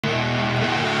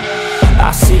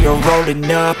I see her rolling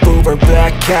up, Uber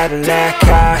black Cadillac,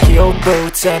 high heel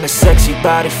boots and a sexy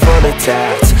body full of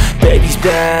tats. Baby's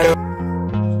bad.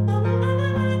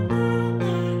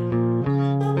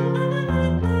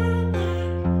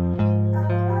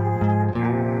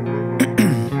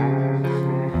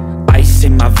 Ice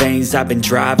in my veins, I've been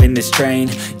driving this train.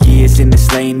 Years in this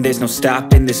lane, there's no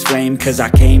stopping this flame. Cause I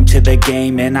came to the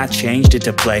game and I changed it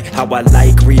to play how I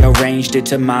like, rearranged it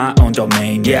to my own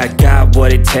domain. Yeah, I got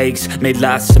what it takes, made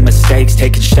lots of mistakes,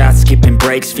 taking shots, skipping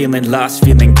breaks, feeling lost,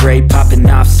 feeling great, popping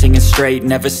off, singing straight,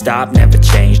 never stopped, never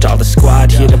changed. All the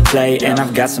squad here to play and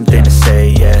I've got something to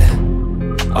say, yeah.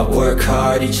 I work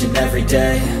hard each and every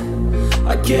day,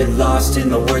 I get lost in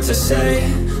the words I say.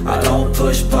 I don't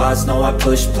push pause, no I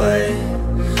push play.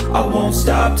 I won't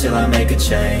stop till I make a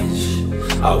change.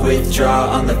 I withdraw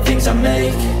on the things I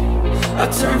make. I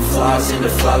turn flaws into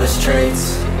flawless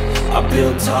traits. I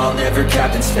build tall, never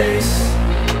capped in space.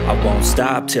 I won't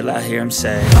stop till I hear him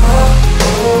say, oh,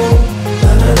 oh,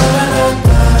 la, la, la, la,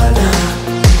 la, la.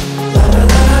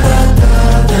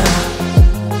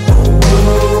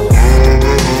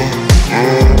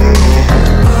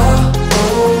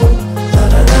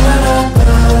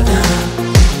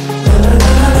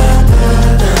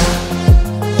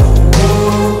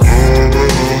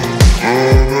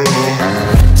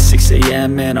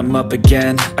 And I'm up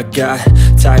again. I got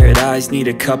tired eyes, need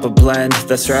a cup of blend.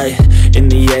 That's right, in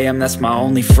the AM, that's my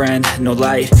only friend. No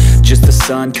light, just the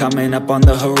sun coming up on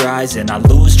the horizon. I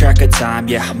lose track of time,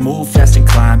 yeah, I move fast and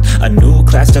climb a new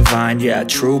class divine, yeah,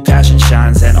 true passion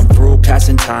shines. And I'm through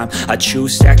passing time, I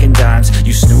choose stacking dimes.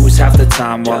 You snooze half the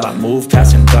time while I move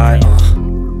passing by.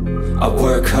 I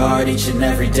work hard each and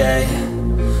every day,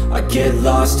 I get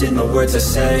lost in the words I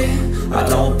say. I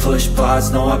don't push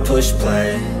pause, no I push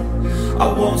play. I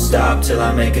won't stop till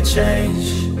I make a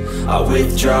change. I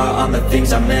withdraw on the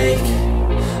things I make.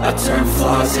 I turn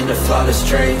flaws into flawless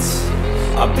traits.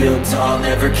 I build tall,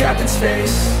 never capped in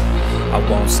space. I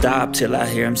won't stop till I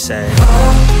hear him say, oh,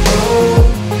 oh,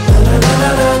 la, la,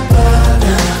 la, la, la,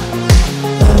 la.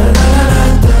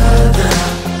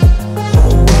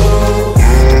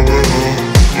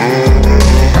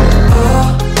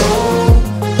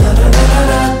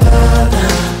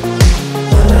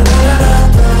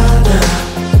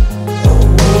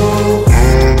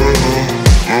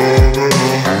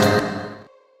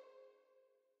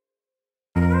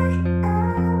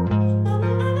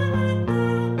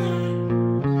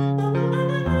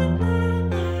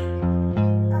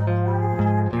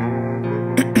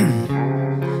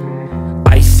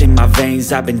 In my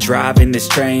veins, I've been driving this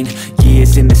train.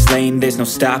 Years in this lane, there's no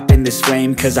stopping this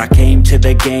flame. Cause I came to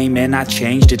the game and I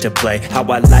changed it to play how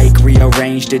I like,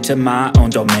 rearranged it to my own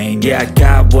domain. Yeah, I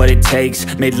got what it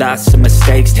takes, made lots of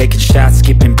mistakes, taking shots,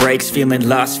 skipping breaks, feeling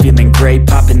lost, feeling great,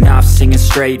 popping off, singing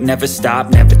straight, never stopped,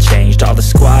 never changed. All the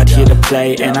squad here to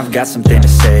play and I've got something to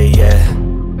say, yeah.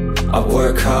 I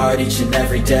work hard each and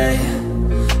every day,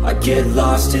 I get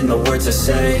lost in the words I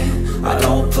say. I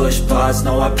don't push pause,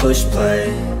 no I push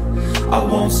play. I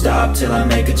won't stop till I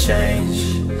make a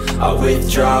change. I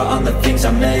withdraw on the things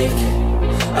I make.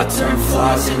 I turn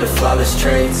flaws into flawless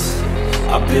traits.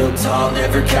 I build tall,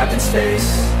 never capped in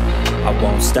space. I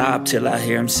won't stop till I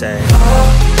hear him say,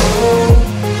 oh, oh,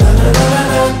 la, la, la,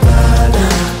 la, la,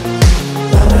 la.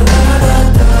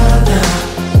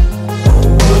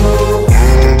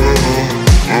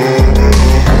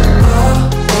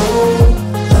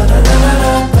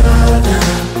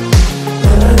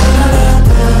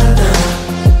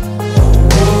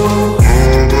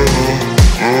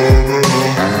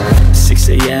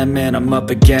 And I'm up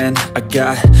again. I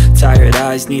got tired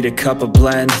eyes, need a cup of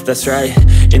blend. That's right,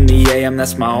 in the AM,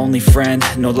 that's my only friend.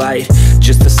 No light,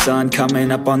 just the sun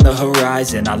coming up on the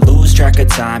horizon. I lose track of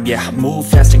time, yeah, I move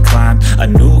fast and climb a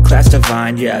new class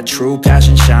divine, yeah, true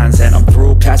passion shines. And I'm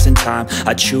through passing time,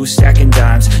 I choose stacking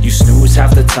dimes. You snooze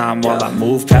half the time while I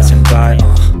move passing by.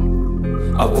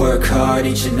 I work hard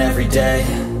each and every day,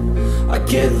 I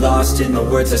get lost in the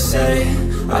words I say.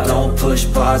 I don't push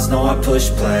pause, no I push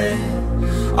play.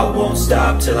 I won't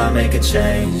stop till I make a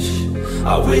change.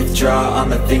 I withdraw on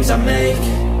the things I make.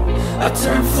 I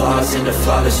turn flaws into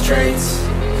flawless traits.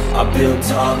 I build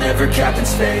tall, never capped in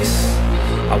space.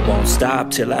 I won't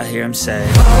stop till I hear him say,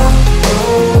 oh,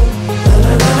 oh,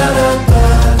 la, la, la, la,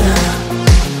 la, la.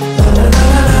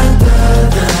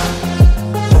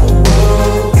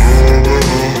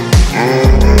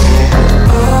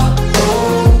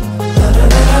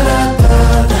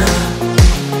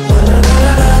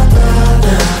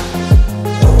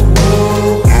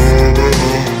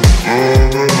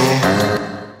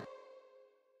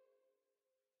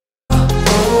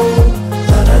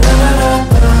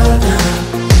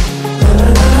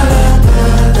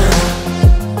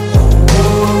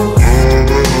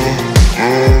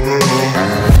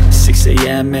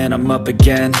 up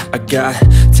again. I got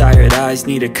tired eyes,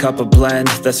 need a cup of blend.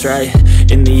 That's right,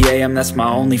 in the AM, that's my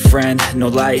only friend. No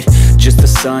light, just the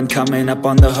sun coming up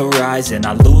on the horizon.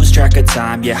 I lose track of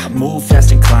time, yeah, I move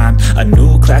fast and climb a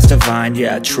new class divine,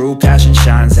 yeah, true passion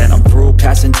shines. And I'm through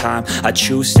passing time, I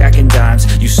choose stacking dimes.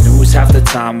 You snooze half the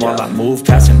time while I move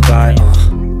passing by.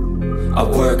 I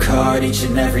work hard each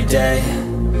and every day,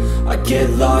 I get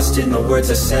lost in the words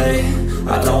I say.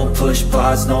 I don't push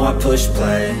pause, no, I push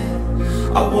play.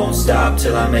 I won't stop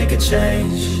till I make a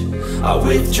change. I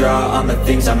withdraw on the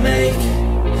things I make.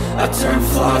 I turn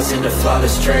flaws into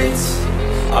flawless traits.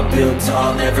 I build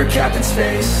tall, never capping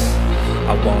space.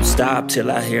 I won't stop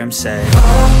till I hear him say,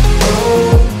 oh,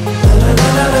 oh, la,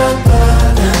 la, la, la, la.